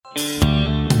He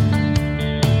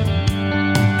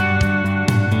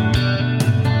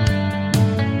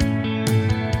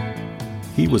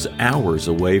was hours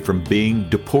away from being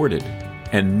deported,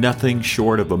 and nothing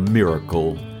short of a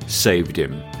miracle saved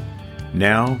him.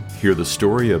 Now, hear the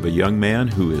story of a young man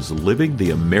who is living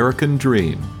the American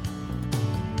dream.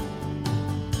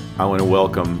 I want to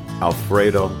welcome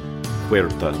Alfredo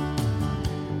Huerta,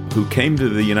 who came to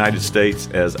the United States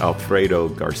as Alfredo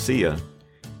Garcia.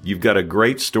 You've got a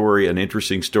great story, an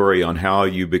interesting story on how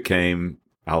you became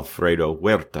Alfredo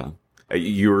Huerta.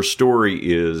 Your story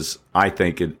is, I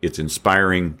think it's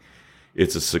inspiring.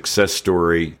 It's a success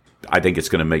story. I think it's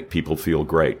going to make people feel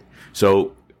great.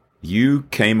 So you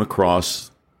came across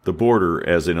the border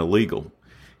as an illegal.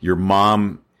 Your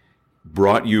mom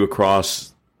brought you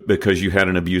across because you had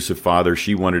an abusive father.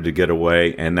 She wanted to get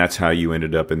away, and that's how you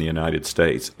ended up in the United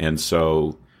States. And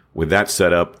so with that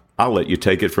set up, I'll let you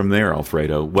take it from there,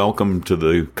 Alfredo. Welcome to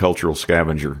the Cultural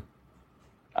Scavenger.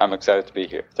 I'm excited to be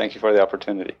here. Thank you for the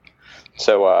opportunity.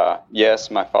 So, yes,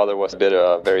 my father was a bit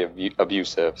very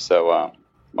abusive. So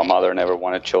my mother never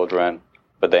wanted children,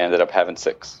 but they ended up having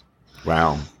 6.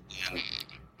 Wow. And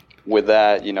with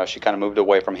that, she kind of moved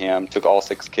away from him, took all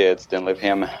 6 kids, didn't leave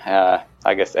him,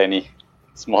 any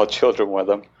small children with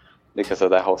him because of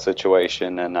that whole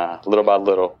situation. And little by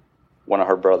little, one of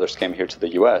her brothers came here to the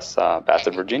U.S.,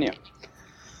 Bassett, Virginia.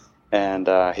 And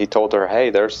he told her, hey,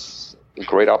 there's a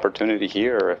great opportunity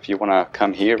here if you want to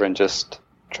come here and just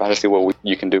try to see what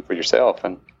you can do for yourself.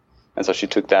 And so she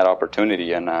took that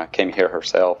opportunity and came here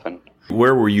herself. And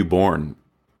where were you born?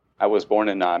 I was born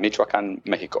in Michoacan,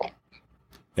 Mexico.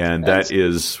 And that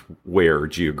is where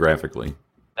geographically?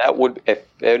 That would, if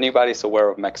anybody's aware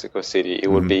of Mexico City, it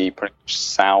would be pretty much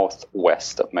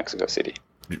southwest of Mexico City.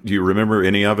 Do you remember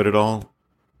any of it at all?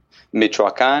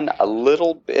 Michoacan, a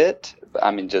little bit.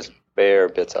 Just bare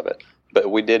bits of it.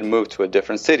 But we did move to a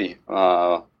different city,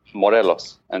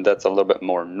 Morelos, and that's a little bit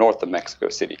more north of Mexico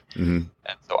City. Mm-hmm.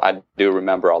 And so I do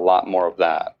remember a lot more of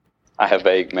that. I have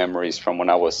vague memories from when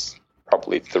I was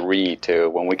probably 3 to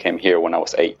when we came here when I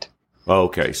was 8.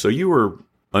 Okay, so you were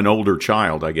an older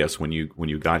child, I guess, when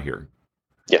you got here.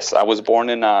 Yes, I was born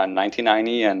in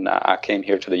 1990, and I came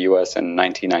here to the U.S. in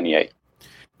 1998.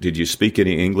 Did you speak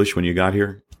any English when you got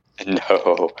here?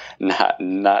 No,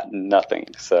 nothing.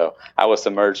 So I was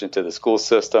submerged into the school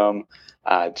system.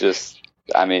 It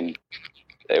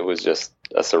was just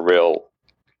a surreal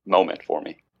moment for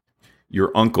me.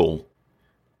 Your uncle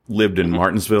lived in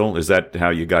Martinsville. Is that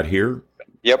how you got here?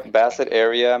 Yep, Bassett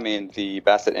area. The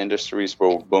Bassett Industries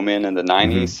were booming in the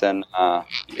 90s, and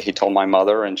he told my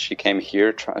mother, and she came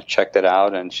here, checked it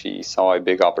out, and she saw a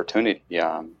big opportunity.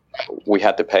 We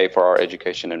had to pay for our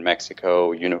education in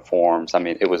Mexico, uniforms.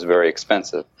 It was very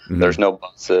expensive. Mm-hmm. There's no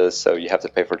buses, so you have to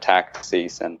pay for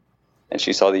taxis, and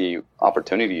she saw the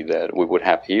opportunity that we would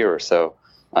have here. So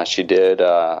she did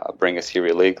bring us here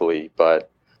illegally, but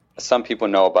some people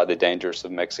know about the dangers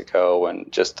of Mexico,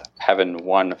 and just having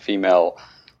one female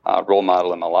role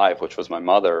model in my life, which was my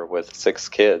mother with 6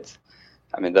 kids.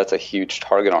 That's a huge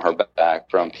target on her back,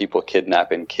 from people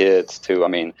kidnapping kids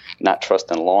to, not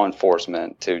trusting law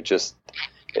enforcement to just,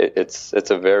 it's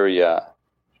a very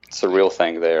surreal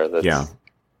thing there that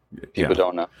people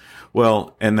don't know.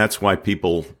 Well, and that's why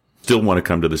people still want to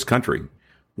come to this country.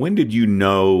 When did you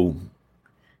know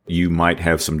you might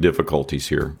have some difficulties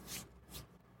here?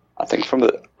 I think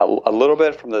a little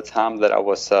bit from the time that I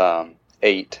was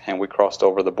 8 and we crossed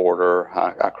over the border.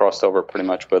 I crossed over pretty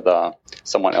much with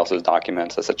someone else's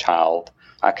documents as a child.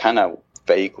 I kind of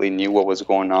vaguely knew what was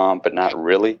going on, but not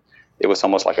really. It was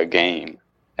almost like a game.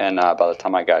 And by the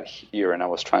time I got here and I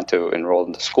was trying to enroll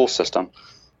in the school system,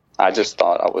 I just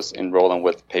thought I was enrolling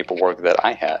with paperwork that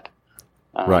I had,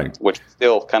 right? Which is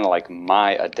still kind of like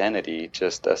my identity,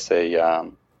 just as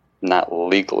a not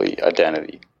legally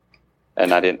identity.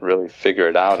 And I didn't really figure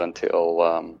it out until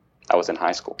I was in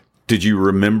high school. Did you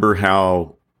remember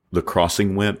how the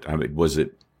crossing went? Was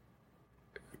it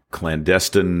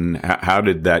clandestine? How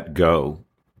did that go?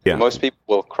 Yeah. Most people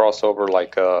will cross over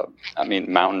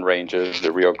mountain ranges,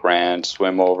 the Rio Grande,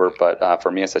 swim over. But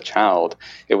for me as a child,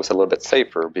 it was a little bit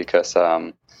safer because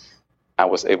I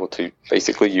was able to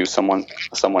basically use someone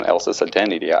else's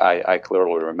identity. I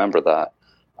clearly remember that.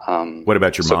 What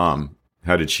about your mom?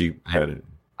 How did she?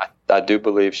 I do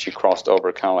believe she crossed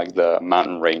over kind of like the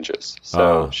mountain ranges.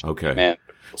 So okay.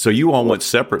 So you all went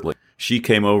separately. She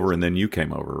came over and then you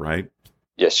came over, right?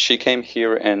 Yes, she came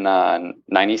here in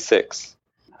 96.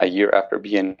 A year after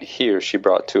being here, she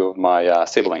brought 2 of my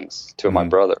siblings, 2 of my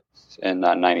brothers in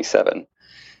 97.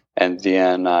 And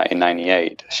then in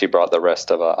 98, she brought the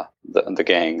rest of the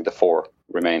gang, the 4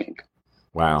 remaining.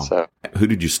 Wow. So who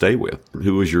did you stay with?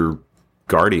 Who was your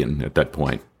guardian at that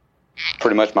point?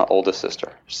 pretty much my oldest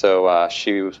sister. So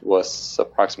she was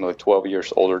approximately 12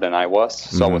 years older than I was.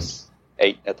 So I was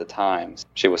 8 at the time.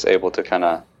 She was able to kind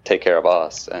of take care of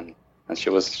us, and she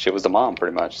was the mom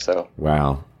pretty much. So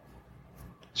Wow.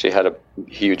 she had a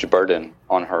huge burden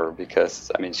on her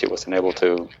because, I mean, she wasn't able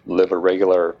to live a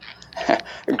regular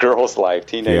girl's life,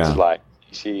 teenage life.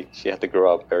 She had to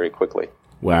grow up very quickly.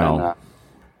 Wow.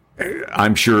 And,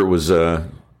 I'm sure it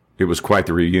was quite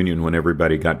the reunion when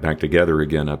everybody got back together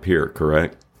again up here,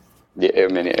 correct? Yeah, I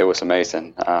mean, it was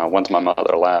amazing. Once my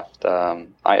mother left, I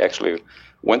actually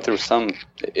went through some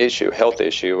health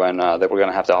issue, and they were going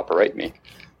to have to operate me.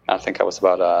 I think I was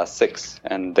about 6,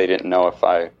 and they didn't know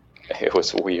it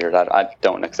was weird. I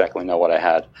don't exactly know what I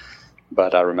had,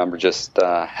 but I remember just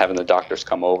having the doctors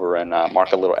come over and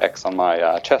mark a little X on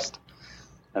my chest,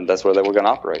 and that's where they were going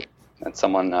to operate. And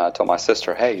someone told my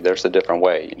sister, hey, there's a different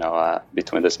way,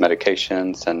 between this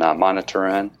medications and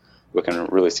monitoring, we can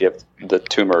really see if the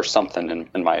tumor or something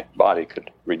in my body could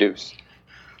reduce.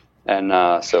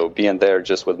 And so being there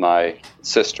just with my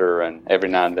sister and every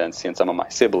now and then seeing some of my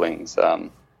siblings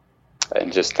and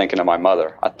just thinking of my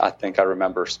mother, I think I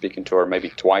remember speaking to her maybe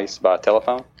twice by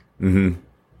telephone.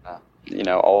 Mm-hmm.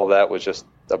 All of that was just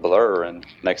a blur. And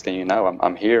next thing you know,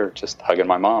 I'm here just hugging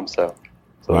my mom. So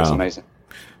wow. It was amazing.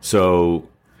 So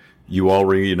you all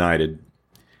reunited,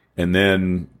 and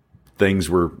then things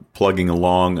were plugging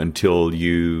along until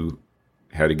you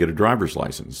had to get a driver's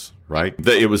license, right?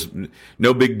 It was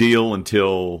no big deal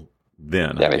until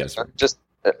then, yeah, I guess. Just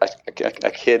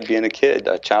a kid being a kid,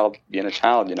 a child being a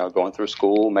child, going through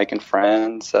school, making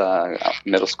friends,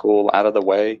 middle school out of the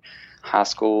way, high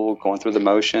school, going through the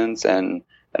motions, and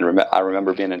I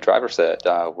remember being in driver's ed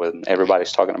when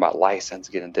everybody's talking about license,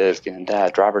 getting this, getting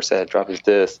that, driver's ed, driver's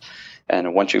this.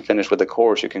 And once you finish with the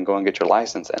course, you can go and get your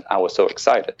license. And I was so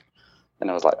excited.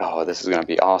 And I was like, oh, this is going to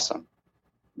be awesome.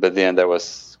 But then there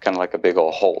was kind of like a big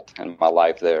old halt in my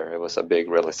life there. It was a big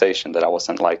realization that I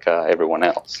wasn't like everyone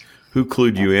else. Who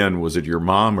clued you in? Was it your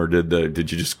mom, or did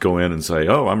you just go in and say,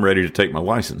 oh, I'm ready to take my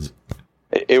license?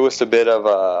 It was a bit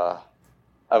of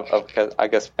I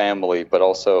guess family, but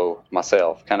also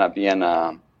myself, kind of being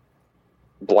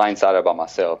blindsided by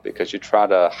myself, because you try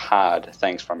to hide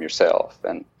things from yourself,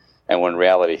 and when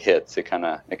reality hits, it kind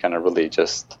of really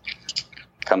just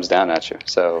comes down at you.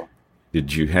 So,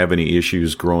 did you have any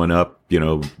issues growing up?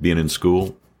 Being in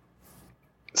school?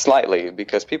 Slightly,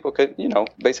 because people could,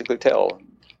 basically tell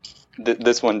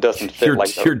this one doesn't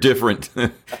fit. You're different.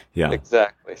 Yeah,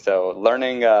 exactly. So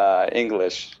learning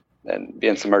English and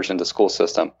being submerged in the school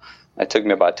system, it took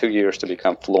me about 2 years to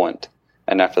become fluent.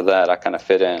 And after that, I kind of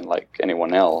fit in like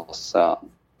anyone else,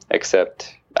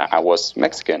 except I was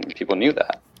Mexican. People knew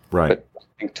that. Right. But I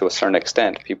think to a certain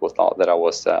extent, people thought that I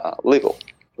was legal,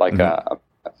 like a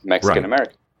Mexican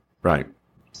American. Right.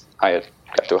 I had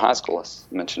got to high school, as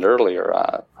mentioned earlier.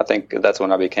 I think that's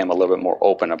when I became a little bit more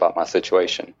open about my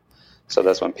situation. So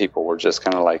that's when people were just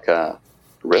kind of like,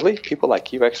 really? People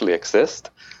like you actually exist?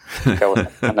 Like I was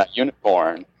kind of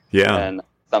unicorn, and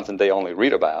something they only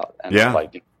read about, and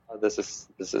like, this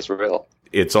is real.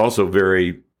 It's also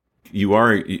you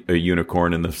are a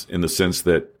unicorn in the sense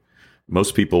that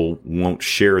most people won't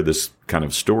share this kind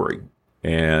of story,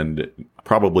 and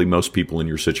probably most people in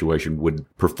your situation would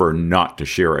prefer not to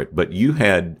share it. But you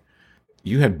had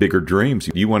bigger dreams.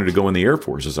 You wanted to go in the Air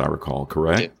Force, as I recall,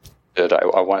 correct?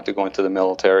 I wanted to go into the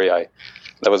military.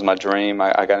 That was my dream.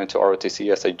 I got into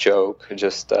ROTC as a joke,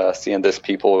 just seeing these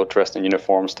people dressed in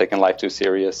uniforms, taking life too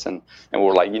serious. And we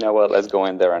were like, you know what, let's go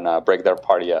in there and break their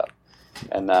party up.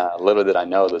 And little did I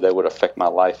know that they would affect my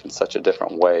life in such a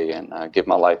different way, and give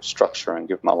my life structure and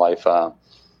give my life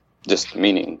just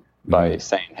meaning by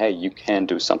saying, hey, you can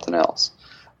do something else.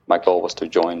 My goal was to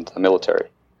join the military.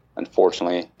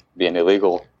 Unfortunately, being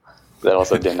illegal, that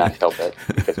also did not help it,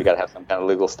 because we got to have some kind of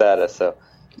legal status. So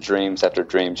dreams after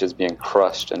dreams just being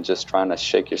crushed, and just trying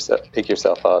to pick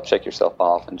yourself up, shake yourself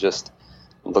off, and just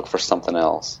look for something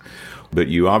else. But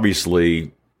you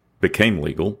obviously became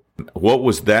legal. What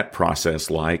was that process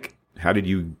like? How did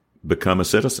you become a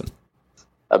citizen?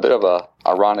 A bit of a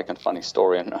ironic and funny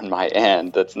story on my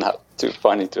end that's not too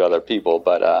funny to other people,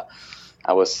 but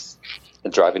I was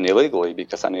driving illegally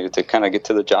because I needed to kind of get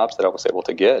to the jobs that I was able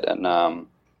to get. And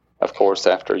of course,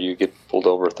 after you get pulled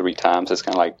over 3 times, it's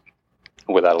kind of like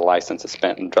without a license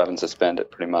and driving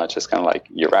suspended, pretty much. It's kind of like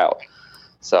you're out.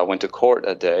 So I went to court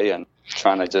a day and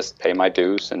trying to just pay my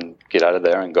dues and get out of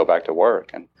there and go back to work.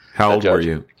 And how old were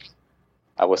you?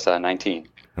 I was 19.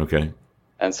 Okay.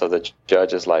 And so the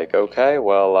judge is like, okay,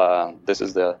 well, this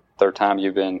is the third time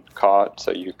you've been caught,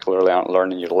 so you clearly aren't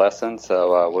learning your lesson.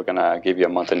 So we're gonna give you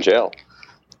a month in jail."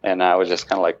 And I was just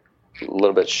kind of like a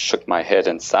little bit shook my head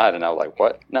inside, and I was like,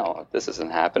 "What? No, this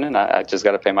isn't happening. I just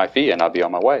got to pay my fee, and I'll be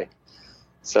on my way."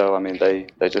 So I mean,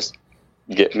 they just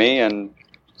get me and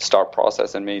start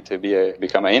processing me to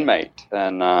become an inmate.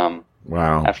 And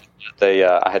wow. After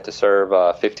that, I had to serve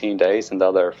 15 days, and the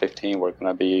other 15 were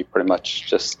going to be pretty much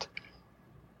just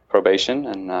probation.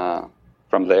 And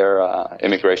from there,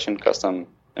 immigration, custom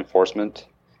enforcement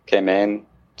came in,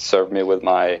 served me with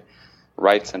my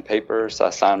rights and papers.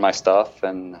 I signed my stuff,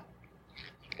 and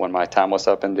when my time was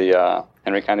up in the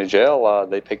Henry County Jail,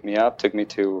 they picked me up, took me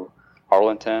to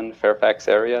Arlington, Fairfax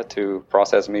area to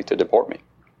process me to deport me.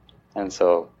 And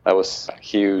so that was a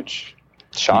huge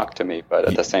shock to me, but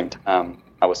at the same time,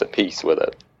 I was at peace with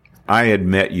it. I had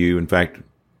met you. In fact,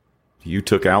 you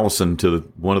took Allison to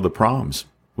one of the proms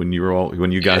when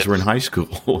you guys were in high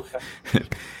school.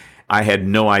 I had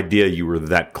no idea you were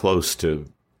that close to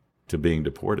being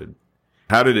deported.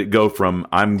 How did it go from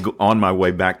I'm on my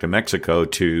way back to Mexico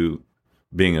to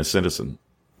being a citizen?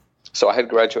 So I had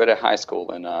graduated high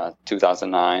school in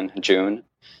 2009, June.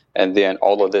 And then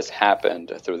all of this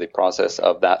happened through the process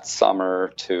of that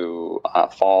summer to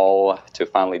fall to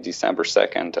finally December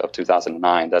 2nd of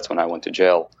 2009. That's when I went to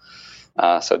jail.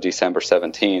 So December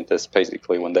 17th is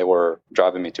basically when they were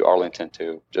driving me to Arlington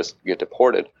to just get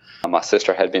deported. My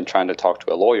sister had been trying to talk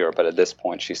to a lawyer, but at this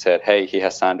point she said, "Hey, he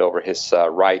has signed over his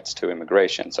rights to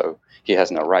immigration, so he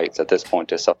has no rights. At this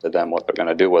point, it's up to them what they're going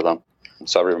to do with him."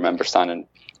 So I remember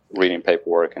reading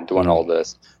paperwork and doing all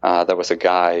this. There was a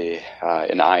guy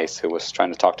in ICE who was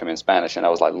trying to talk to me in Spanish, and I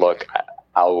was like, "Look,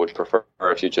 I would prefer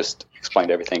if you just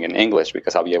explained everything in English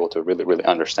because I'll be able to really, really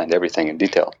understand everything in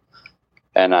detail."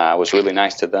 And I was really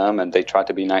nice to them, and they tried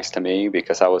to be nice to me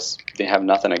because didn't have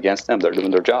nothing against them. They're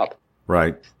doing their job.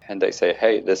 Right. And they say,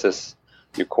 "Hey, this is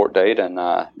your court date," and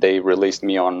they released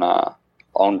me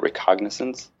on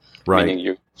recognizance, right. Meaning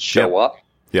you show up,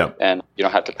 and you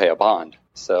don't have to pay a bond.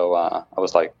 So I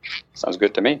was like, "Sounds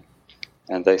good to me."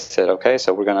 And they said, "Okay,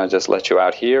 so we're going to just let you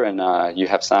out here, and you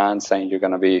have signs saying you're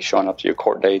going to be showing up to your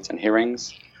court dates and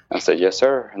hearings." And I said, "Yes,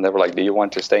 sir." And they were like, "Do you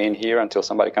want to stay in here until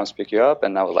somebody comes pick you up?"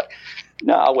 And I was like,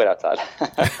 "No, I'll wait outside."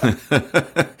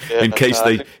 in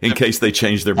case they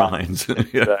change their minds.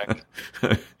 Exactly.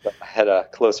 I had a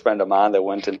close friend of mine that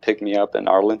went and picked me up in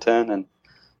Arlington and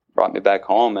brought me back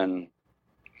home. And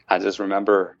I just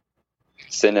remember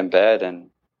sitting in bed and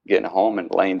getting home and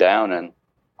laying down, and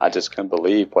I just couldn't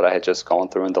believe what I had just gone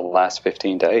through in the last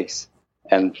 15 days.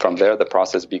 And from there, the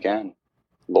process began.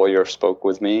 Lawyer spoke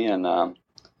with me, and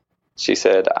she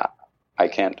said, I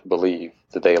can't believe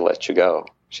that they let you go.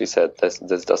 She said, this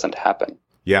doesn't happen.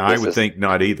 Yeah, I would think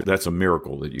not either. That's a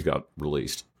miracle that you got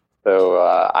released. So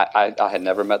I had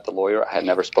never met the lawyer. I had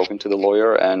never spoken to the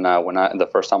lawyer. And the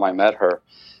first time I met her,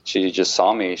 she just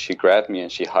saw me. She grabbed me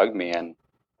and she hugged me.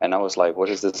 And I was like, what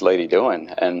is this lady doing?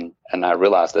 And I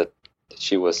realized that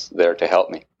she was there to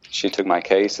help me. She took my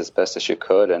case as best as she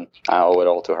could, and I owe it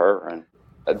all to her. And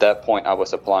at that point, I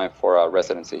was applying for a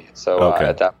residency. So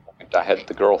at that point, I had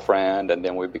the girlfriend, and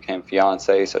then we became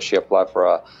fiancé. So she applied for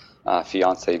a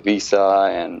fiancé visa,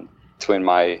 and between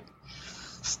my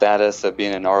status of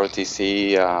being an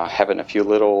ROTC, having a few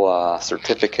little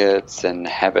certificates, and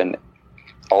having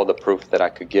all the proof that I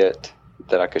could get,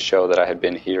 that I could show that I had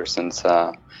been here since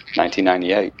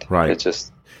 1998. Right. It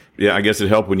just... Yeah, I guess it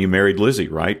helped when you married Lizzie,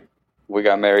 right? We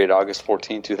got married August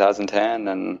 14, 2010,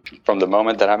 and from the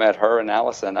moment that I met her and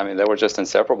Allison, I mean, they were just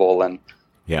inseparable, and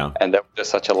they were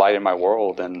just such a light in my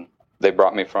world, and they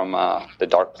brought me from the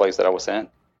dark place that I was in.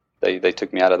 They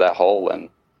took me out of that hole, and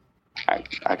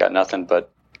I got nothing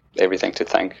but everything to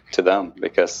thank to them,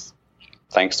 because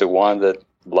thanks to one that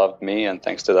loved me, and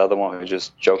thanks to the other one who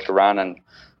just joked around and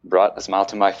brought a smile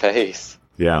to my face.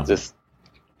 Yeah,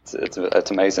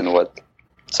 it's amazing what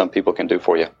some people can do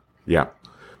for you. Yeah.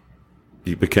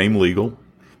 You became legal.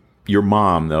 Your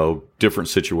mom, though, different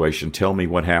situation. Tell me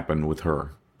what happened with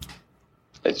her.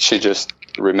 She just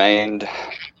remained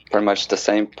pretty much the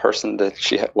same person that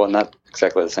she had. Well, not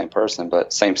exactly the same person,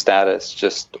 but same status,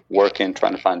 just working,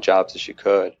 trying to find jobs as she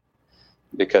could,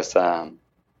 because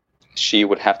she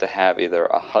would have to have either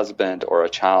a husband or a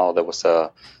child that was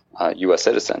a U.S.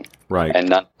 citizen. Right. And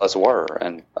none of us were.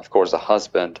 And, of course, the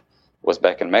husband was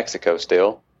back in Mexico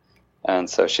still. And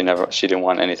so she didn't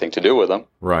want anything to do with him.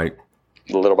 Right.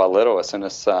 Little by little, as soon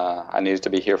as I needed to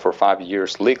be here for 5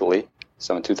 years legally,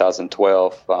 so in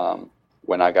 2012,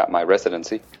 when I got my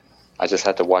residency, I just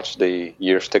had to watch the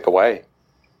years tick away.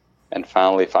 And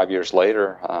finally, 5 years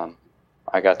later,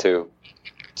 I got to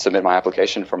submit my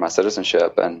application for my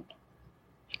citizenship. And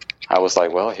I was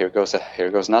like, well, here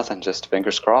goes nothing. Just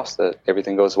fingers crossed that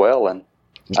everything goes well. And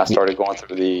I started going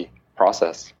through the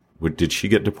process. Did she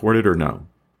get deported or no?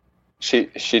 She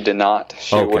did not.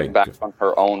 She went back on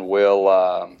her own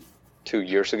will 2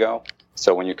 years ago.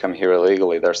 So when you come here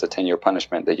illegally, there's a 10-year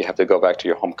punishment that you have to go back to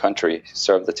your home country,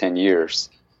 serve the 10 years,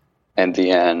 and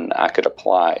then I could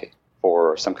apply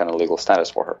for some kind of legal status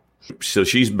for her. So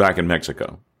she's back in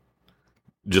Mexico,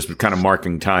 just kind of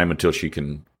marking time until she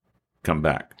can come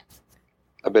back.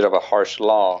 A bit of a harsh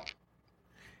law.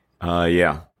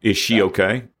 Yeah. Is she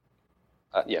okay?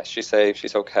 Yes, she's safe.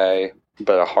 She's okay.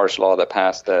 But a harsh law that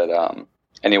passed that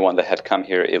anyone that had come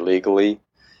here illegally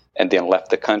and then left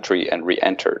the country and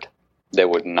re-entered, they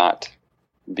would not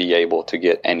be able to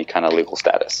get any kind of legal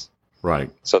status.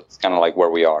 Right. So it's kind of like where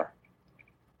we are.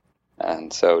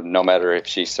 And so no matter if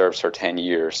she serves her 10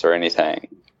 years or anything,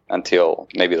 until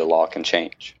maybe the law can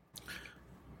change.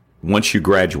 Once you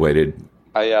graduated,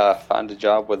 I found a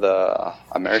job with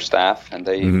Ameristaff, and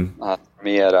they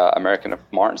me at American of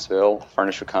Martinsville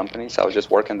Furniture Company. So I was just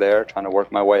working there, trying to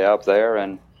work my way up there,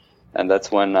 and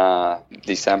that's when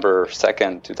December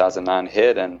 2nd, 2009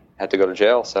 hit, and had to go to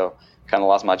jail. So kind of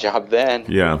lost my job then.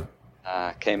 Yeah.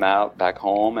 Came out back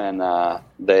home, and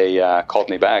they called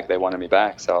me back. They wanted me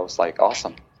back, so I was like,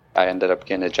 awesome. I ended up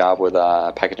getting a job with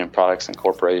Packaging Products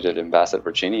Incorporated in Bassett,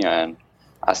 Virginia, and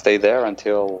I stayed there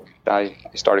until I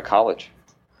started college.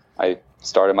 I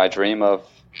started my dream of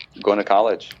going to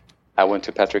college. I went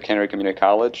to Patrick Henry Community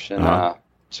College in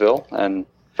Martinsville, and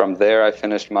from there I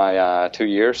finished my 2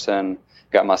 years and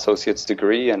got my associate's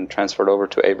degree and transferred over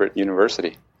to Averett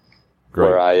University,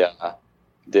 where I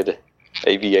did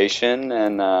aviation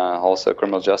and also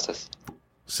criminal justice.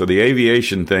 So the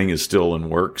aviation thing is still in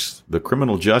works. The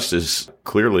criminal justice,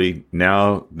 clearly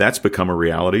now that's become a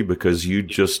reality because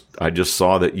I just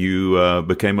saw that you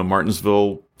became a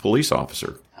Martinsville police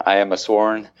officer. I am a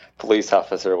sworn police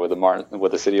officer with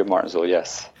the city of Martinsville,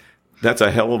 yes. That's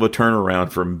a hell of a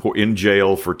turnaround from in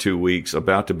jail for 2 weeks,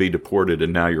 about to be deported,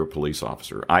 and now you're a police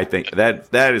officer. I think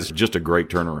that is just a great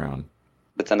turnaround.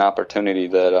 It's an opportunity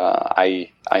that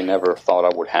I never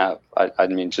thought I would have. I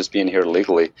mean, just being here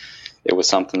legally, it was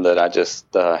something that I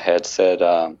just had said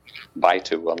bye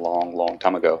to a long, long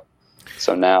time ago.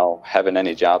 So now having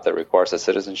any job that requires a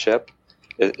citizenship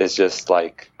is just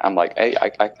like, I'm like, hey,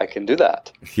 I can do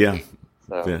that. Yeah.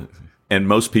 So. Yeah. And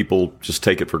most people just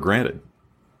take it for granted.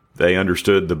 They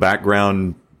understood the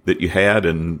background that you had,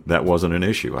 and that wasn't an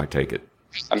issue, I take it.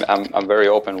 I'm very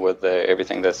open with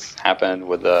everything that's happened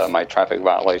with my traffic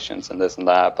violations and this and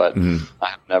that, but I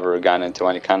have never gotten into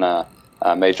any kind of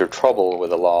major trouble with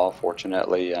the law,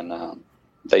 fortunately, and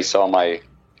they saw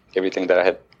everything that I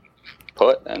had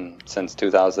put, and since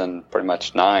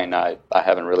 2009, I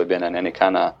haven't really been in any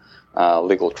kind of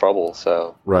legal trouble.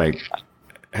 So right.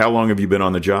 How long have you been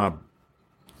on the job?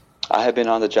 I have been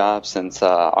on the job since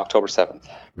October 7th.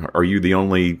 Are you the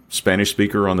only Spanish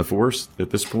speaker on the force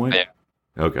at this point? Yeah.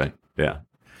 Okay, yeah.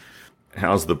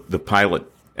 How's the pilot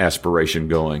aspiration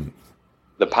going?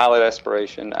 The pilot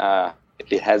aspiration,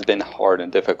 it has been hard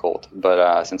and difficult,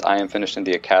 but since I am finished in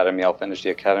the academy, I'll finish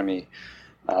the academy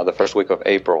the first week of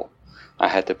April. I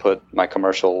had to put my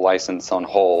commercial license on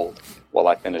hold while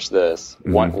I finish this.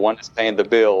 One is paying the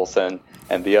bills, and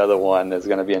the other one is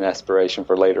going to be an aspiration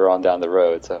for later on down the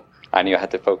road. So I knew I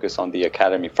had to focus on the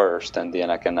academy first, and then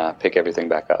I can pick everything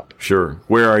back up. Sure.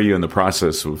 Where are you in the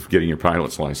process of getting your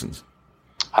pilot's license?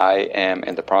 I am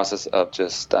in the process of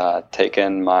just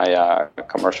taking my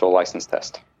commercial license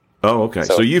test. Oh, okay.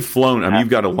 So you've flown. I mean, you've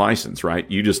got a license, right?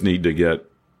 You just need to get...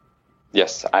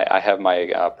 Yes, I have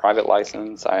my private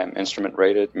license. I am instrument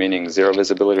rated, meaning zero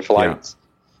visibility flights.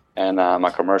 Yeah. And my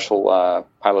commercial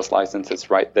pilot's license is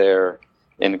right there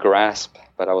in grasp.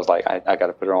 But I was like, I got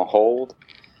to put it on hold.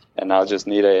 And I'll just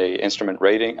need a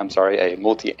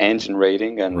multi-engine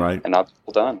rating, and I'll be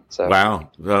all done. So. Wow.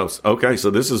 Okay, so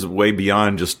this is way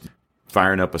beyond just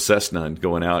firing up a Cessna and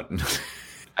going out.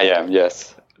 I am,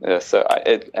 yes. Yeah, so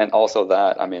and also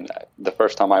that, I mean, the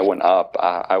first time I went up,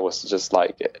 I was just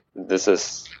like, this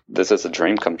is a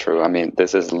dream come true. I mean,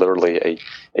 this is literally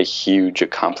a huge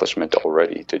accomplishment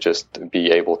already to just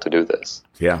be able to do this.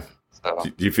 Yeah. So,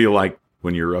 do you feel like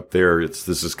when you're up there,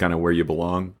 this is kind of where you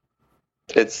belong?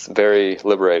 It's very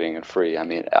liberating and free. I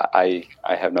mean, I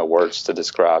have no words to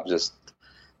describe just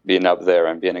being up there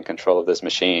and being in control of this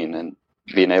machine and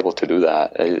being able to do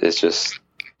that. It's just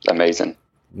amazing.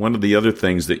 One of the other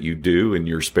things that you do in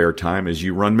your spare time is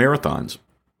you run marathons.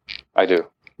 I do.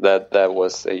 That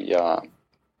was a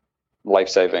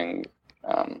life-saving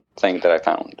thing that I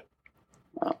found.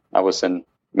 I was in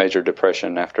major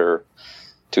depression after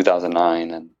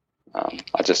 2009, and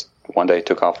I just one day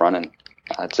took off running.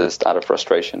 I just, out of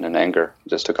frustration and anger,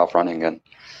 just took off running. And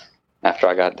after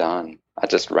I got done, I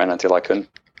just ran until I couldn't.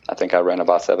 I think I ran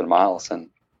about 7 miles. And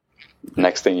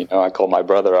next thing you know, I called my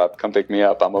brother up, come pick me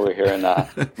up. I'm over here in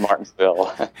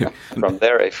Martinsville. From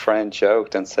there, a friend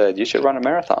joked and said, you should run a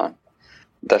marathon.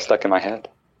 That stuck in my head.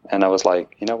 And I was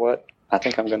like, you know what? I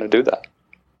think I'm going to do that.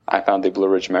 I found the Blue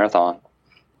Ridge Marathon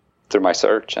through my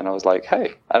search. And I was like,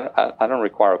 hey, I don't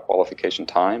require a qualification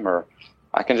time, or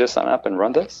I can just sign up and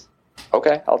run this.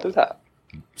 Okay, I'll do that.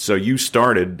 So you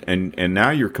started, and now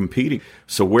you're competing.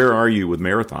 So where are you with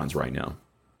marathons right now?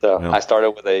 So I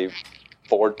started with a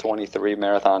 4:23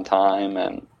 marathon time,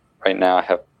 and right now I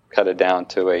have cut it down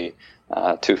to a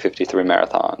 2:53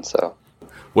 marathon. So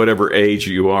whatever age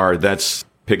you are, that's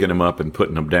picking them up and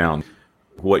putting them down.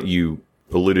 What you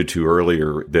alluded to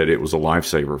earlier, that it was a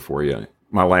lifesaver for you.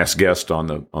 My last guest on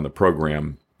the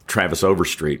program, Travis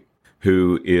Overstreet,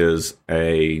 who is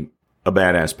a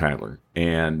badass paddler.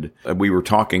 And we were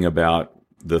talking about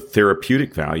the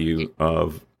therapeutic value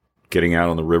of getting out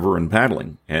on the river and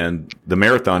paddling. And the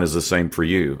marathon is the same for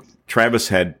you. Travis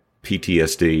had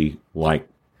PTSD like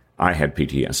I had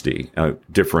PTSD,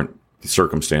 different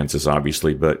circumstances,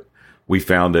 obviously, but we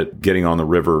found that getting on the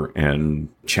river and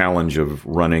challenge of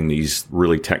running these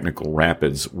really technical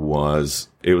rapids was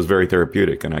very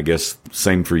therapeutic. And I guess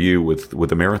same for you with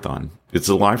the marathon. It's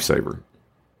a lifesaver.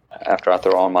 After I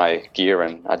throw on my gear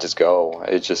and I just go,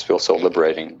 it just feels so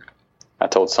liberating. I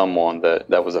told someone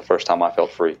that was the first time I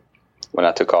felt free, when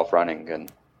I took off running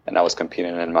and I was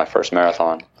competing in my first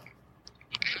marathon.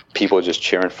 People just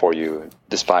cheering for you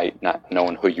despite not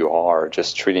knowing who you are,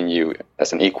 just treating you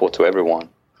as an equal to everyone.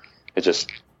 It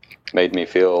just made me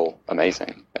feel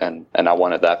amazing, and I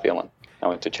wanted that feeling. I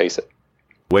wanted to chase it.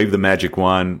 Wave the magic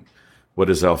wand. What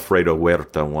does Alfredo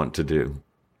Huerta want to do?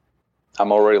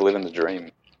 I'm already living the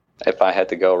dream. If I had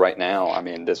to go right now, I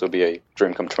mean, this would be a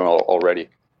dream come true already.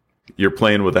 You're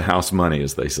playing with the house money,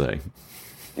 as they say.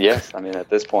 Yes, I mean, at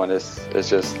this point,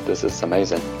 this is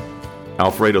amazing.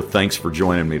 Alfredo, thanks for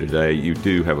joining me today. You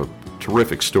do have a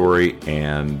terrific story,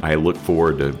 and I look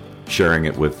forward to sharing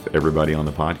it with everybody on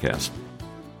the podcast.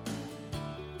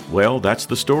 Well, that's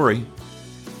the story.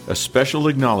 A special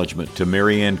acknowledgement to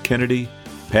Marianne Kennedy,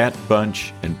 Pat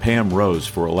Bunch, and Pam Rose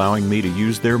for allowing me to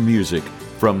use their music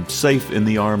from Safe in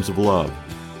the Arms of Love,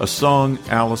 a song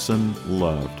Allison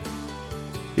loved.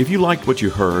 If you liked what you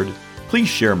heard, please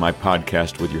share my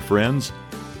podcast with your friends.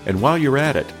 And while you're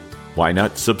at it, why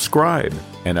not subscribe?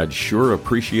 And I'd sure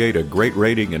appreciate a great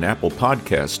rating in Apple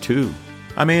Podcasts, too.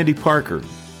 I'm Andy Parker,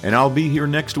 and I'll be here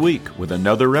next week with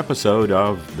another episode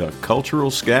of The Cultural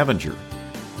Scavenger.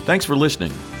 Thanks for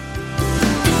listening.